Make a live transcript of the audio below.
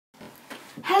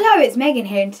Hello, it's Megan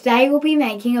here, and today we'll be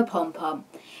making a pom-pom.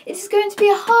 It is going to be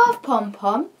a half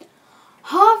pom-pom,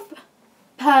 half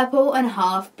purple and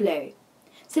half blue.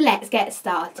 So let's get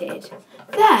started.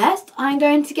 First, I'm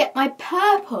going to get my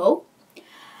purple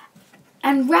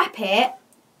and wrap it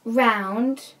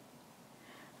round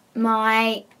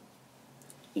my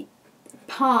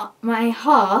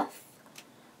half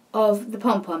of the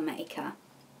pom-pom maker.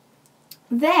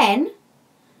 Then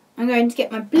I'm going to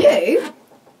get my blue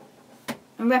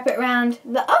and wrap it around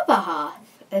the other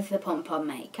half of the pom-pom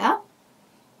maker.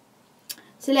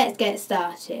 So let's get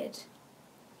started.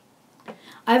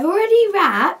 I've already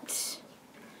wrapped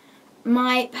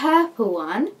my purple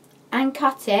one and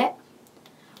cut it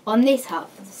on this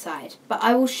half of the side, but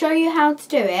I will show you how to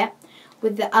do it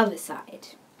with the other side.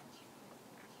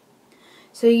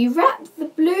 So you wrap the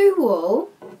blue wool,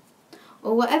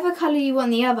 or whatever colour you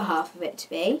want the other half of it to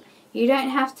be. You don't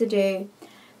have to do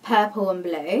purple and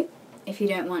blue if you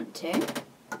don't want to.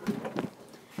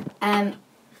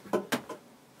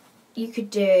 You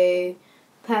could do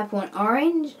purple and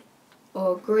orange,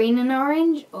 or green and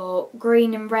orange, or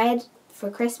green and red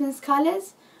for Christmas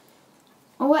colours,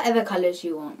 or whatever colours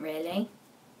you want really.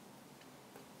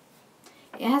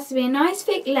 It has to be a nice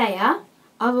thick layer,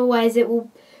 otherwise it will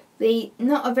be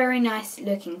not a very nice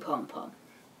looking pom-pom.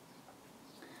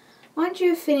 Once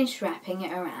you've finished wrapping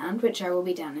it around, which I will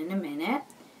be done in a minute,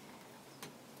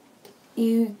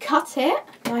 you cut it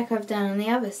like I've done on the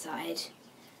other side.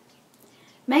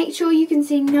 Make sure you can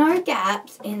see no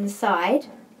gaps inside.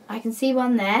 I can see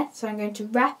one there, so I'm going to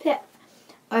wrap it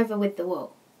over with the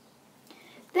wool.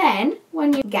 Then,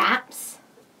 when you gaps,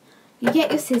 you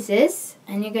get your scissors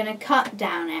and you're going to cut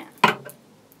down it.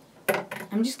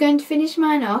 I'm just going to finish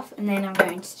mine off and then I'm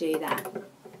going to do that.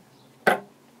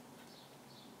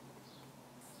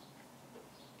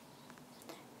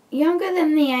 Younger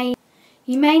than the age,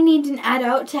 you may need an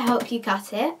adult to help you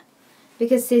cut it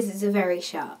because scissors are very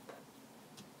sharp.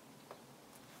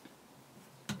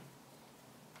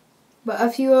 But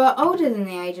if you are older than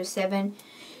the age of 7,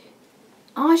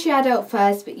 ask your adult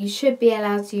first, but you should be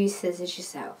allowed to use scissors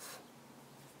yourself.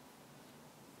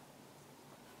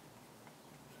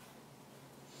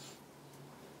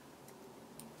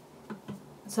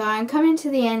 So I'm coming to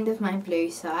the end of my blue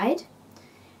side.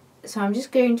 So I'm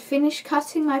just going to finish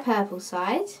cutting my purple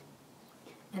side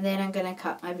and then I'm going to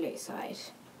cut my blue side.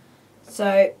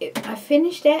 So I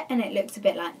finished it and it looks a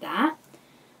bit like that.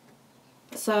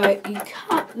 So you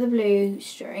cut the blue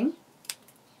string,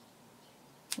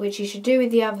 which you should do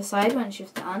with the other side once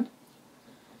you've done.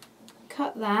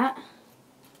 Cut that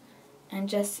and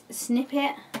just snip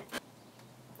it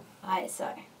like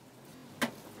so.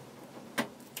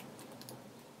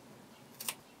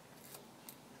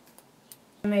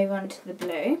 Move on to the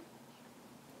blue.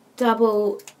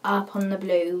 Double up on the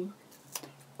blue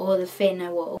or the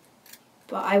thinner wool,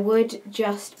 but I would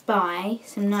just buy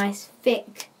some nice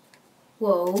thick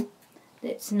wool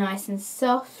that's nice and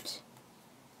soft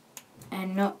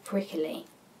and not prickly.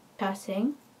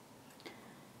 Cutting,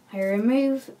 you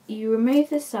remove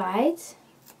the sides.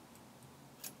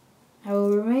 I will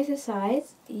remove the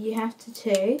sides. You have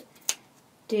to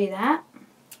do that.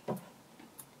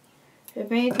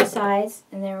 Remove the sides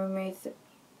and then remove the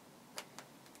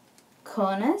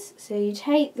corners. So you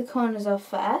take the corners off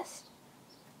first.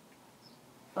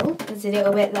 Oh, there's a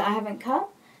little bit that I haven't cut.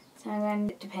 So then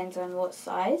it depends on what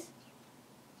size.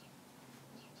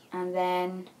 And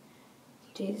then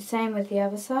do the same with the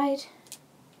other side.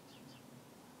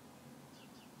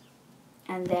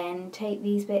 And then take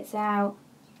these bits out.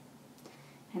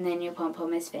 And then your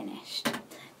pom-pom is finished.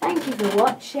 Thank you for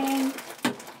watching.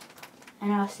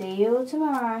 And I'll see you all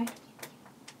tomorrow.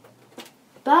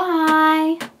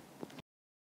 Bye!